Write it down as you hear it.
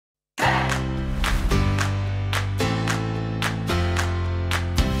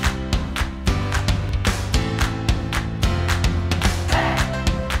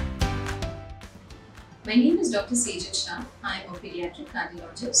is Dr. Sejal Shah. I am a Pediatric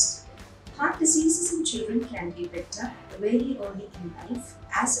Cardiologist. Heart diseases in children can be picked up very early in life,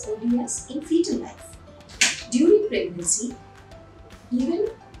 as early as in fetal life. During pregnancy, even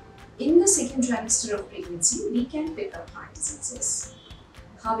in the second trimester of pregnancy, we can pick up heart diseases.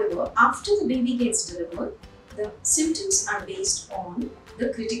 However, after the baby gets delivered, the symptoms are based on the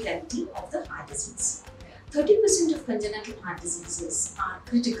criticality of the heart disease. 30% of congenital heart diseases are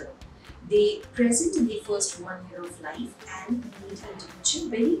critical. They present in the first 1 year of life and need intervention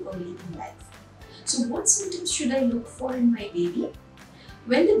very early in life. So what symptoms should I look for in my baby?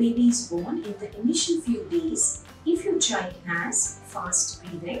 When the baby is born, in the initial few days, if your child has fast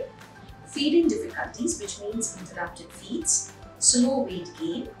breathing, feeding difficulties, which means interrupted feeds, slow weight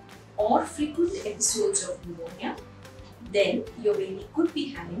gain, or frequent episodes of pneumonia, then your baby could be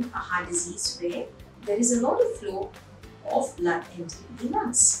having a heart disease where there is a lot of flow of blood entering the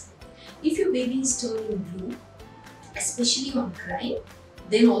lungs. If your baby is turning blue, especially on crying,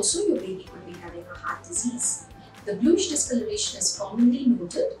 then also your baby could be having a heart disease. The bluish discoloration is commonly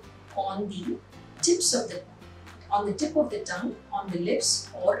noted on the tip of the tongue, on the lips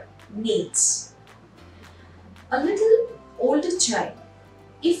or nails. A little older child,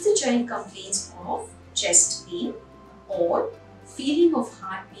 if the child complains of chest pain or feeling of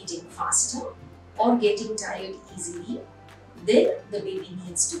heart beating faster or getting tired easily, then the baby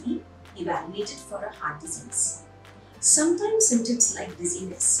needs to be evaluated for a heart disease. Sometimes symptoms like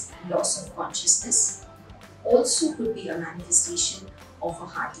dizziness, loss of consciousness also could be a manifestation of a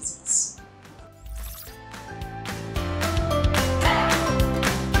heart disease.